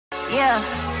Yeah,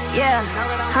 yeah,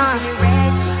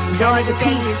 Georgia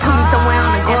Peach, put me somewhere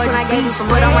on the gorgeous beach.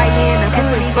 But I'm right here in the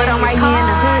hood, but I'm right here in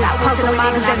the hood. Posting them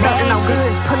all 'cause that's something no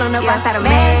good. Pulling up outside of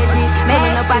Magic,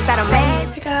 pulling up outside of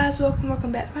Magic. Hey guys,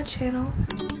 welcome back to my channel.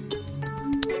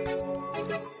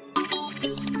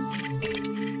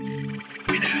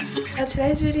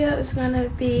 Today's video is gonna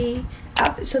be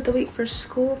outfits of the week for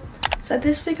school. So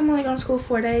this week I'm only going to school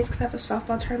 4 days because I have a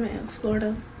softball tournament in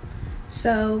Florida.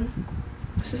 So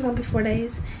this is gonna be 4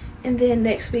 days, and then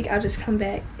next week I'll just come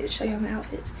back and show y'all my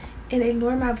outfits. And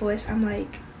ignore my voice, I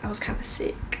was kind of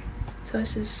sick, so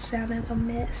it's just sounding a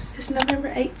mess. It's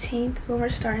November 18th when we're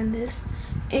starting this,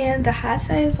 and the high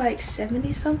today is like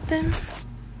 70 something.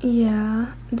 Yeah,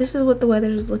 this is what the weather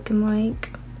is looking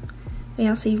like. And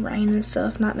y'all see rain and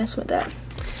stuff, not mess with that.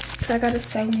 So I got a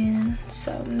sew in,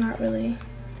 so not really.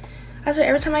 I swear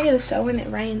every time I get a sew in,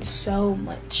 it rains so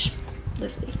much,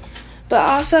 literally. But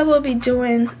also we'll be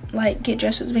doing like get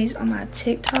dressed with me on my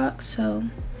TikTok, so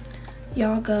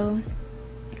y'all go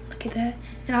look at that.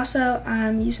 And also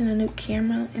I'm using a new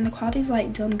camera and the quality's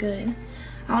like dumb good.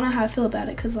 I don't know how I feel about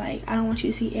it because like I don't want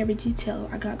you to see every detail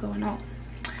I got going on.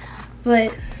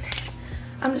 But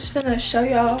I'm just gonna show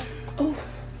y'all. Oh,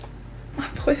 my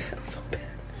voice sounds so bad.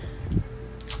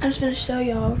 I'm just gonna show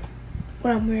y'all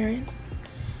what I'm wearing.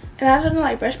 And I didn't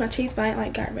like brush my teeth, but I ain't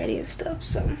like got ready and stuff,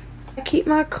 so. I keep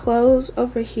my clothes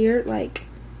over here like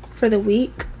for the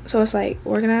week, so it's like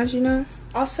organized, you know.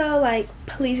 Also, like,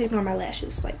 please ignore my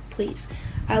lashes, like please.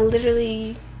 I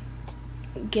literally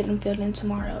get them filled in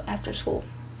tomorrow after school,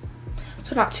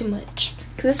 so not too much,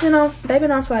 because they've been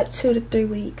on for like 2 to 3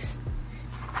 weeks,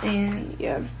 and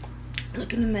yeah,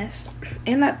 looking a mess.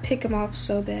 And I pick them off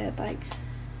so bad, like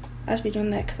I just be doing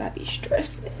that because I be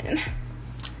stressing.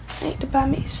 I need to buy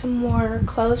me some more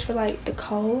clothes for like the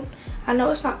cold. I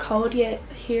know it's not cold yet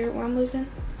here where I'm living.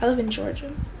 I live in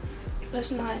Georgia, but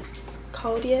it's not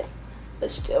cold yet,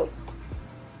 but still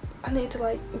I need to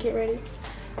like get ready.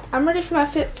 I'm ready for my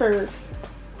fit for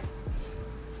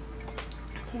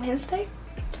Wednesday.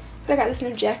 I got this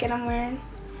new jacket I'm wearing,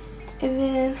 and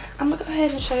then I'm gonna go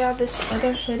ahead and show y'all this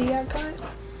other hoodie I got.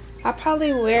 I'll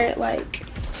probably wear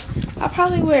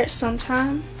it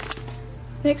sometime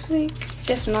next week.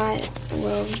 If not,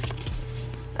 well,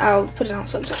 I'll put it on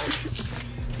sometime.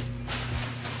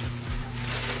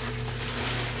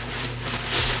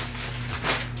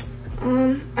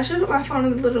 I should put my phone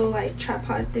in the little like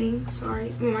tripod thing.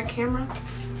 Sorry, I mean my camera.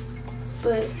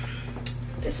 But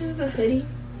this is the hoodie.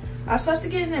 I was supposed to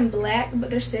get it in black,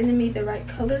 but they're sending me the right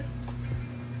color.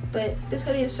 But this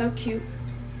hoodie is so cute.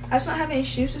 I just don't have any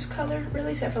shoes this color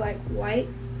really, except for like white,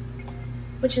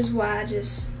 which is why I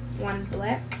just wanted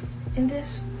black in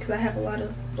this, because I have a lot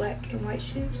of black and white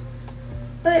shoes.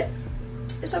 But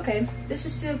it's okay. This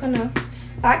is still gonna,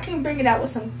 I can bring it out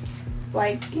with some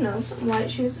like, you know, some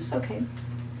white shoes. It's okay.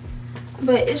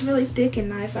 But it's really thick and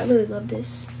nice. I really love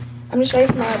this. I'm just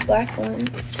waiting for my black one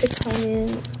to come in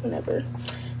whenever.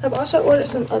 I've also ordered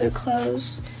some other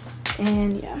clothes,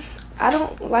 and yeah, I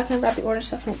don't like whenever I be ordering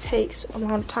stuff and it takes a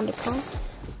long time to come,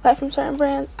 like from certain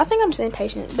brands. I think I'm just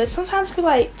impatient, but sometimes it be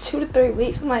like 2 to 3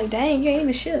 weeks. I'm like, dang, you ain't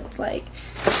even shipped. Like,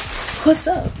 what's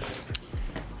up?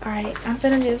 Alright, I'm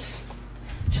gonna just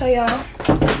show y'all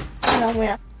what I'm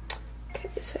wearing. Okay,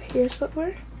 so here's what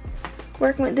we're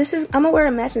working with. I'm gonna wear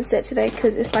a matching set today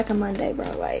because it's like a Monday,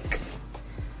 bro. Like,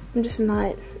 I'm just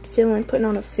not feeling putting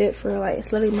on a fit for like,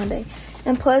 it's literally Monday.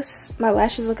 And plus, my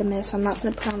lashes look a mess, so I'm not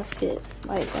gonna put on a fit.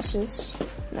 Like, that's just,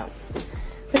 no.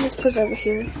 Then just put it over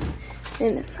here.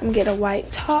 And I'm gonna get a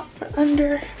white top for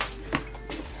under.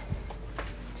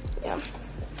 Yeah.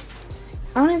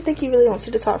 I don't even think he really wants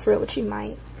to see the top for real, which he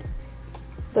might.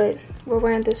 But we're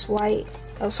wearing this white,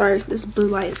 oh sorry, this blue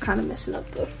light is kind of messing up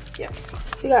the, yeah.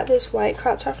 We got this white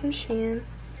crop top from Shein.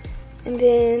 And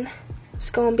then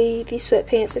it's gonna be these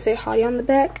sweatpants that say Hottie on the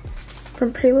back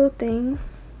from Pretty Little Thing.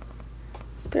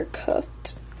 They're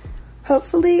cuffed.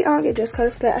 Hopefully I don't get dress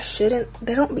coded for that. I shouldn't.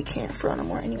 They don't be caring for it no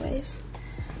more anyways.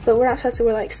 But we're not supposed to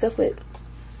wear like stuff with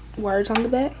words on the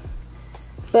back.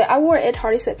 But I wore Ed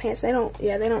Hardy sweatpants. They don't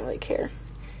really care.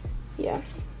 Yeah.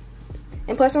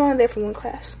 And plus I'm only there for one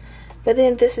class. But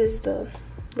then this is the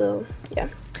little, yeah.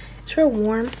 It's real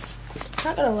warm.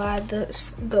 Not gonna lie, the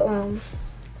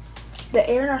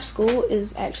air in our school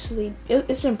is actually,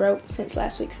 it's been broke since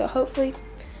last week. So hopefully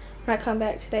when I come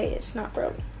back today, it's not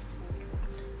broke.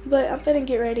 But I'm finna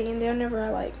get ready, and then whenever I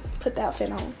like put the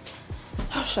outfit on,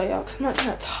 I'll show y'all, because I'm not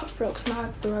trying to talk for real, because my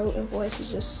throat and voice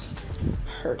is just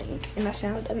hurting, and I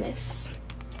sound a mess.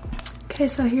 Okay,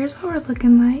 so here's what we're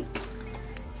looking like.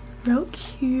 Real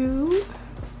cute.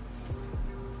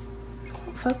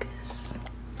 Focus.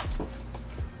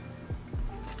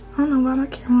 don't know why my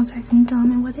camera was acting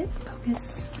dumb and wouldn't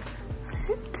focus.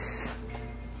 But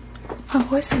my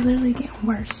voice is literally getting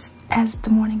worse as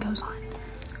the morning goes on.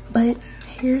 But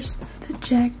here's the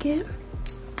jacket,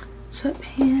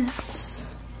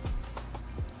 sweatpants,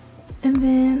 and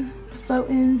then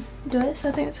floating dress,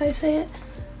 I think that's how you say it,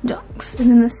 dunks,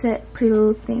 and then the set pretty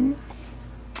little thing.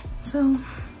 So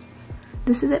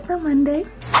this is it for Monday.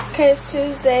 Okay, it's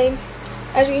Tuesday.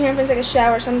 As you can hear, I'm gonna take a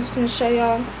shower, so I'm just gonna show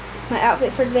y'all my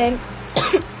outfit for today.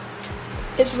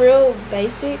 It's real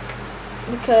basic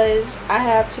because I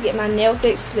have to get my nail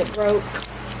fixed because it broke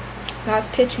when I was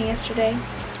pitching yesterday.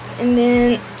 And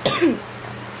then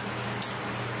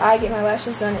I get my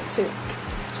lashes done at 2. So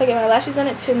I get my lashes done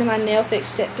at 2 and then my nail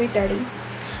fixed at 3:30.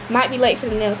 Might be late for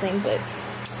the nail thing, but.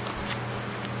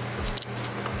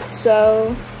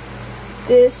 So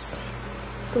this,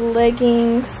 the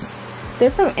leggings,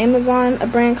 they're from Amazon, a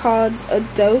brand called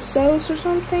ootw or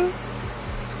something.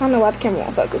 I don't know why the camera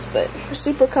won't focus, but they're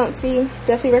super comfy.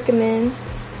 Definitely recommend.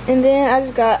 And then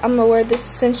I'm gonna wear this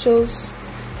Essentials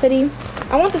hoodie.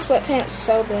 I want the sweatpants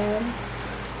so bad,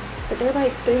 but they're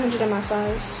like 300 in my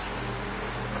size.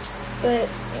 But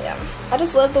yeah, I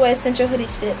just love the way Essential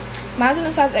hoodies fit. Mine's in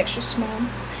a size extra small.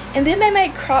 And then they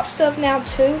make crop stuff now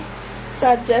too, so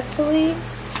I definitely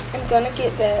am gonna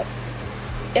get that.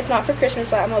 If not for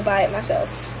Christmas, I'm gonna buy it myself,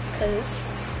 cause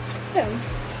yeah.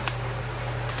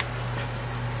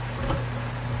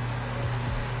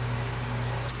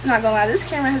 I'm not gonna lie, this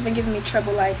camera has been giving me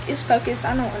trouble. Like, it's focused,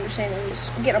 I don't understand it, it's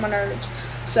getting on my nerves.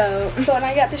 So when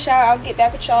I got the shower, I'll get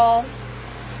back with y'all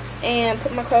and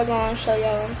put my clothes on and show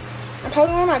y'all. I'm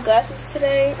probably wearing my glasses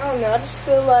today. I don't know, I just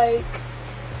feel like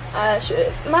I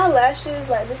should. My lashes,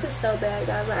 like, this is so bad,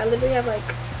 guys. Like, I literally have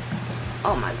like,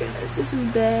 oh my goodness, this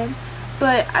is bad.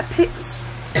 But I picked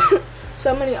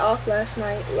so many off last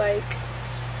night. Like,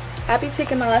 I be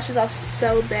picking my lashes off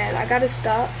so bad. I gotta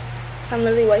stop. I'm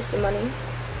literally wasting money.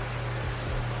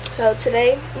 So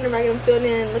today, whenever I get them filled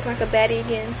in and looking like a baddie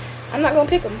again, I'm not gonna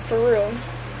pick them for real.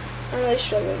 I'm really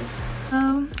struggling.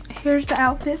 Here's the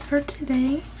outfit for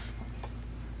today.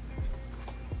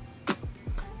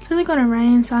 It's really gonna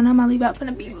rain, so I know my leave out's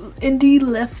gonna be indeed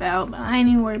left out, but I ain't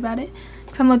even worried about it.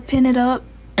 Cause I'm gonna pin it up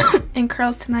in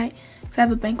curls tonight. Cause I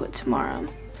have a banquet tomorrow.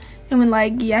 And with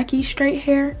like yaki straight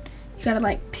hair, you gotta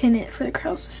like pin it for the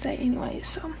curls to stay anyway,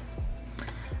 so.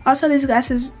 Also, these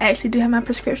glasses actually do have my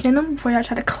prescription in them before y'all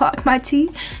try to clock my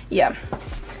teeth. Yeah.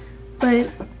 But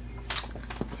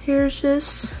here's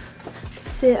just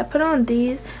fit. I put on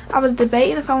these. I was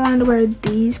debating if I wanted to wear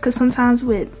these because sometimes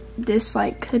with this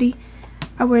like hoodie,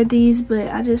 I wear these, but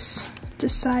I just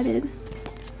decided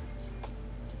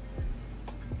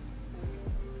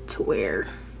to wear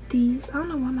these. I don't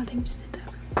know why my thing just did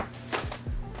that.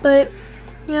 But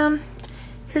yeah,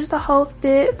 here's the whole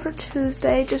fit for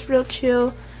Tuesday. Just real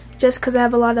chill. Just because I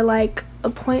have a lot of like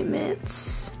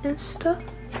appointments and stuff.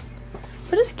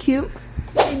 But it's cute.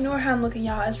 Ignore how I'm looking,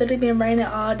 y'all. It's literally been raining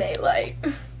all day. Like,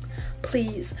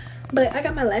 please. But I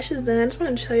got my lashes done. I just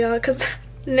wanted to show y'all because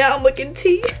now I'm looking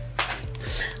tea.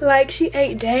 Like, she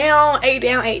ate down. Like,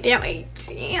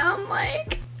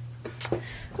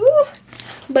 ooh.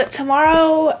 But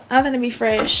tomorrow, I'm going to be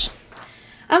fresh.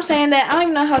 I'm saying that. I don't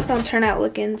even know how it's going to turn out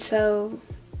looking. So,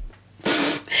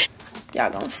 y'all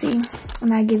gonna see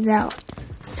when I get it out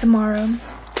tomorrow.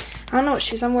 I don't know what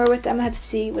shoes I'm wearing with it. I'm gonna have to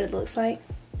see what it looks like.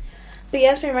 But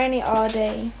yeah, it's been raining all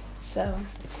day, so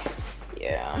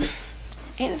yeah.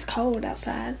 And it's cold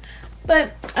outside.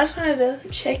 But I just wanted to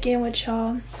check in with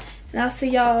y'all. And I'll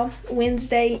see y'all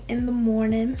Wednesday in the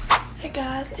morning. Hey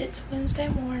guys, it's Wednesday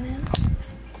morning.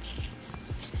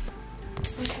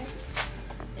 Okay.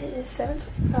 It is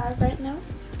 7:25 right now.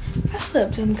 I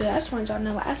slept in good. I just wanted y'all to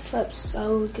know, like, I slept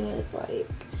so good. Like,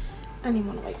 I didn't even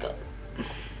want to wake up.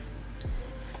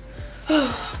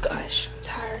 Oh gosh, I'm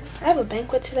tired. I have a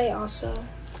banquet today also,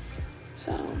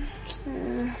 so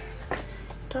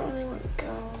don't really want to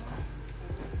go.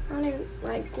 I don't even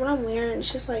like what I'm wearing.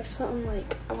 It's just like something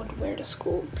like I would wear to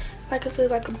school. Like I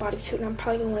said, like a bodysuit, and I'm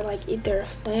probably gonna wear like either a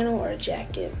flannel or a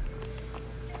jacket.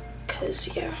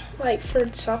 Cause yeah, like for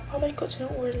softball banquets, we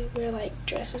don't really wear like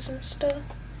dresses and stuff.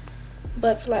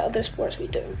 But for like other sports we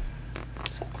do.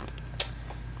 So,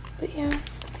 but yeah,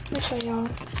 let me show y'all.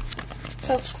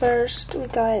 So first we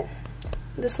got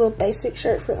this little basic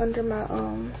shirt for under my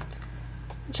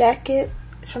jacket.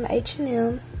 It's from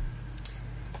H&M.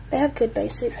 They have good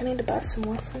basics. I need to buy some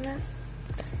more from them.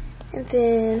 And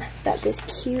then got this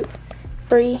cute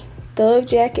free thug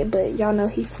jacket, but y'all know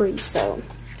he free, so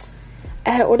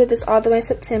I had ordered this all the way in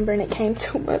September and it came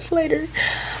 2 months later.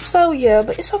 So yeah,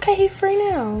 but it's okay, he free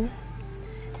now.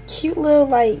 Cute little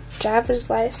like driver's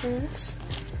license.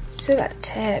 Still got a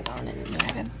tag on it.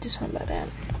 I gotta do something about that.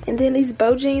 And then these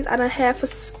bow jeans I done had for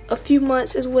a few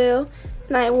months as well.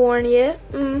 Not worn yet.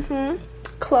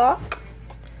 Clock.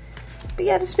 But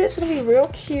yeah, this fit's gonna be real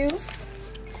cute.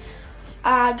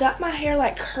 I got my hair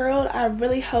like curled. I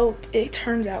really hope it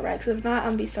turns out right, because if not, I'm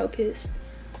gonna be so pissed.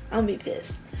 I'm gonna be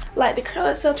pissed. Like, the curl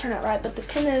itself turned out right, but the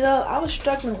pinning it up, I was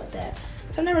struggling with that.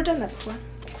 So I've never done that before.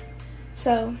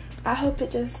 So I hope it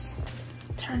just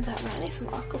turns out right. I need some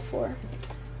Aquaphor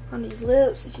on these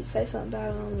lips. If you say something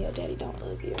about them, your daddy don't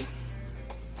love you.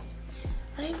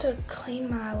 I need to clean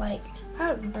my, like,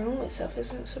 my room itself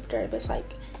isn't super dirty, but it's like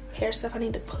hair stuff I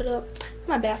need to put up.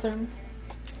 My bathroom,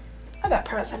 I got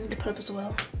products I need to put up as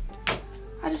well.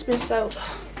 I just been so,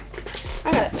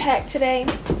 I got to pack today.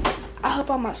 I hope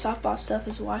all my softball stuff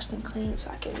is washed and clean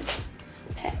so I can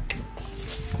pack.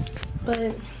 But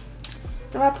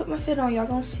if I put my fit on, y'all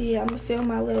gonna see it. I'm gonna film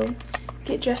my little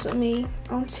get dressed with me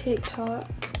on TikTok,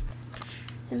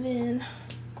 and then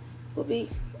we'll be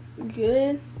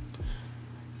good.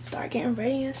 Start getting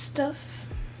ready and stuff.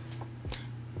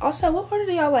 Also, what order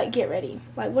do y'all like get ready?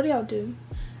 Like, what do y'all do?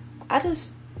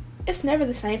 It's never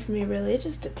the same for me, really. It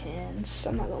just depends.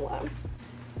 I'm not gonna lie.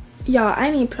 Y'all, I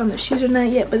ain't even put on the shoes or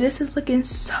nothing yet, but this is looking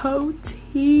so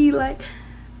tea. Like,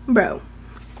 bro,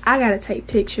 I gotta take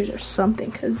pictures or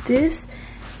something, because this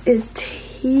is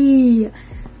tea.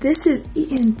 This is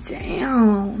eating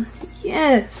down.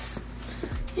 Yes.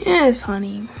 Yes,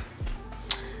 honey.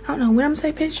 I don't know when I'm gonna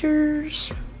take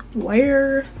pictures,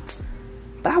 where,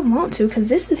 but I want to, because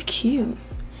this is cute.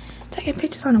 Taking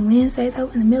pictures on a Wednesday, though,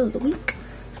 in the middle of the week.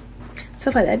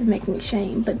 Stuff like that be making me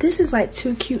shame, but this is like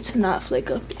too cute to not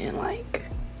flick up in. Like,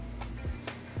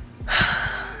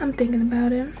 I'm thinking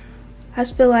about it. I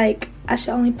just feel like I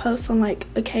should only post on like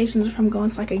occasions if I'm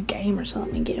going to like a game or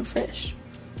something and getting fresh.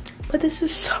 But this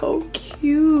is so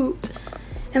cute,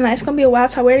 and like it's gonna be a while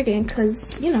till I wear it again,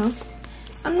 because you know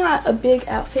I'm not a big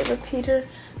outfit repeater,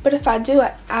 but if I do,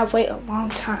 I wait a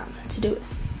long time to do it.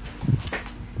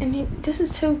 And this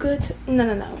is too good to,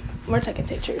 no, we're taking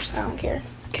pictures, I don't care.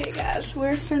 Okay guys,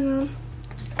 we're finna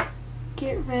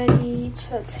get ready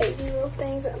to take these little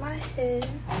things out of my head.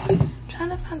 I'm trying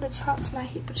to find the top to my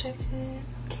heat protector.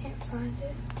 Can't find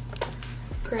it.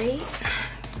 Great.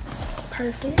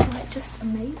 Perfect. Like, just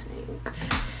amazing.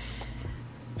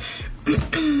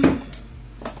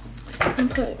 I'm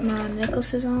putting my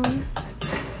necklaces on.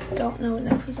 Don't know what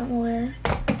necklaces I'm gonna wear.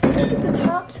 Look at the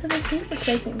top to this heat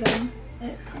protectant go.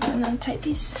 I'm gonna take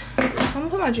these. I'm gonna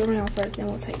put my jewelry on first, then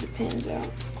we'll take the pins out.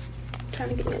 I'm trying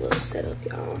to get me a little setup,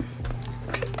 y'all.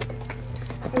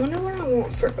 I wonder what I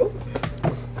want for. Oh,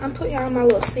 I'm putting y'all in my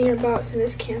little senior box, and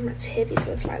this camera's heavy,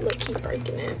 so it's like, look, keep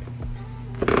breaking it.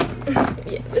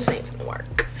 Yeah, this ain't gonna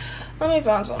work. Let me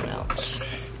find something else.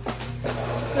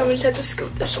 I'm just have to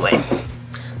scoot this way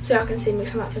so y'all can see me,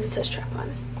 because I'm not finna touch tripod.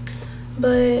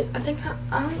 But I think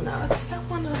I don't know. I think I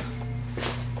wanna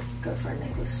go for a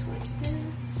necklace like this.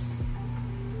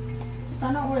 If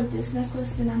I don't wear this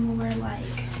necklace, then I'm gonna wear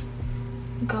like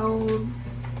gold,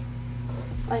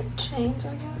 like chains,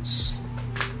 I guess.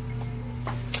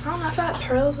 I don't know, if I had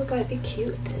pearls would like be cute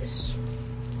with this.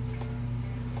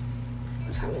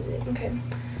 What time is it? Okay,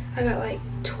 I got like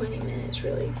 20 minutes,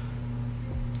 really.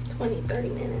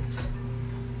 20-30 minutes.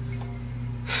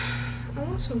 I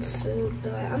want some food,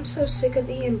 but like I'm so sick of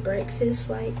eating breakfast.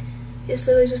 Like, it's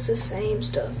literally just the same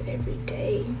stuff every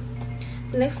day.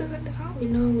 The next thing like this, I don't be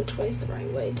knowing which way is the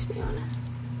right way, to be honest.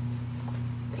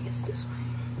 I think it's this way.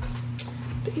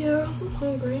 But yeah, I'm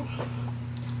hungry.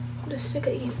 I'm just sick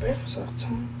of eating breakfast all the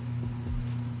time.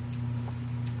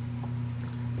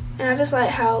 And I just like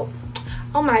how,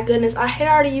 oh my goodness, I had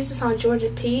already used this on Georgia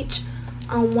Peach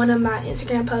on one of my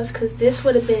Instagram posts, because this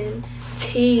would have been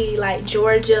tea, like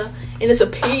Georgia, and it's a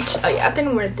peach. Oh yeah, I think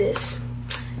I'm wearing this.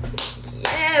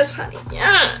 Yes, honey,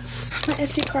 yes. My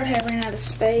SD card had ran out of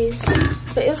space,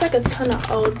 but it was like a ton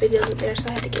of old videos up there, so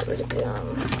I had to get rid of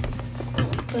them.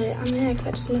 But I'm mad because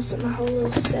I just messed up my whole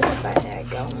little setup I had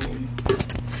going.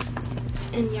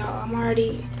 And y'all, I'm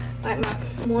already, like,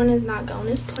 my morning's not going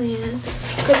as planned.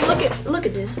 Cause look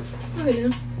at this. Look at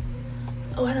this.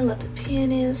 Oh, I done left the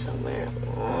pen in somewhere.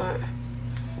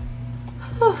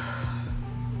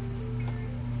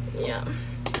 Yeah.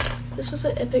 This was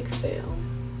an epic fail.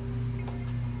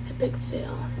 Epic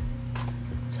fail.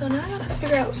 So now I gotta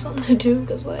figure out something to do,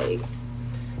 because like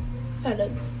I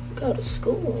gotta go to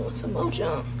school and some more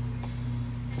junk.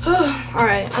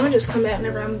 Alright, I'm gonna just come back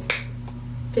whenever I'm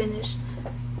finished,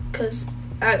 because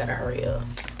I gotta hurry up.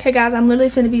 Okay guys, I'm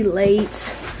literally finna be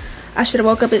late. I should have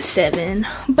woke up at 7,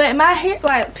 but my hair,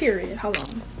 like, period, hold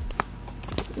on.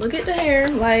 Look at the hair,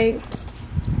 like,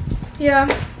 yeah.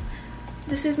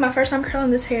 This is my first time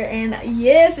curling this hair, and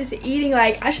yes, it's eating.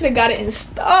 Like, I should have got it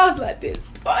installed like this,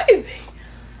 baby.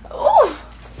 Ooh.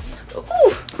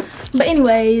 Ooh. But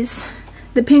anyways,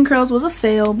 the pin curls was a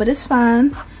fail, but it's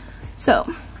fine. So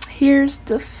here's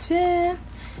the fit,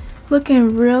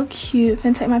 looking real cute.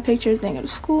 Finna take my picture, then go to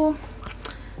school.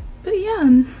 But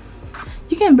yeah,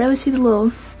 you can barely see the little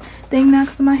thing now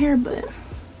because of my hair, but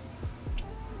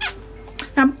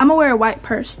I'm gonna wear a white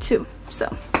purse too.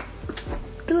 So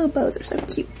the little bows are so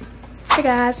cute. Hey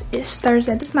guys, it's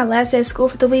Thursday. This is my last day of school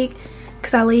for the week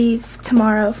because I leave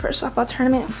tomorrow for a softball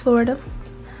tournament in Florida.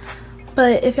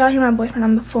 But if y'all hear my boyfriend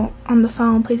on the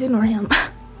phone, please ignore him.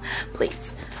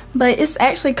 Please. But it's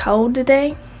actually cold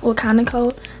today. Well, kind of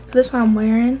cold. So this is what I'm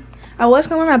wearing. I was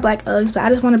going to wear my black Uggs, but I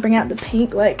just want to bring out the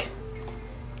pink, like,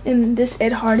 in this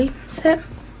Ed Hardy set.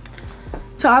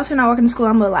 So obviously when I walk into school,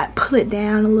 I'm going to, like, pull it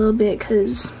down a little bit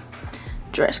because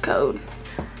dress code.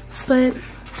 But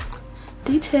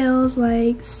details,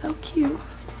 like, so cute.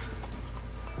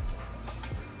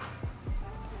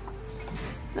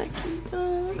 Nike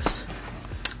Dunks.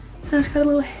 And it's got a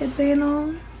little headband on.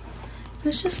 And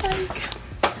it's just like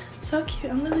so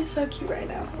cute. I'm really so cute right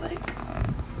now. Like,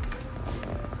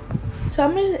 so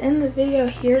I'm gonna end the video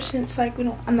here since like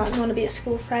I'm not going to be at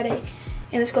school Friday,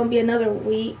 and it's gonna be another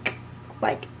week.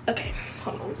 Like, okay,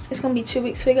 hold on. It's gonna be 2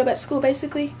 weeks till we go back to school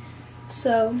basically.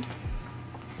 So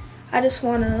I just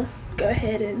wanna go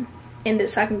ahead and end it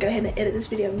so I can go ahead and edit this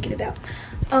video and get it out.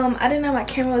 I didn't know my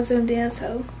camera was zoomed in,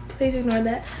 so please ignore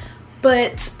that.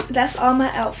 But that's all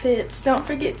my outfits. Don't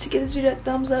forget to give this video a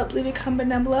thumbs up, leave a comment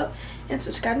down below, and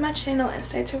subscribe to my channel, and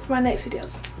stay tuned for my next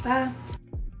videos. Bye.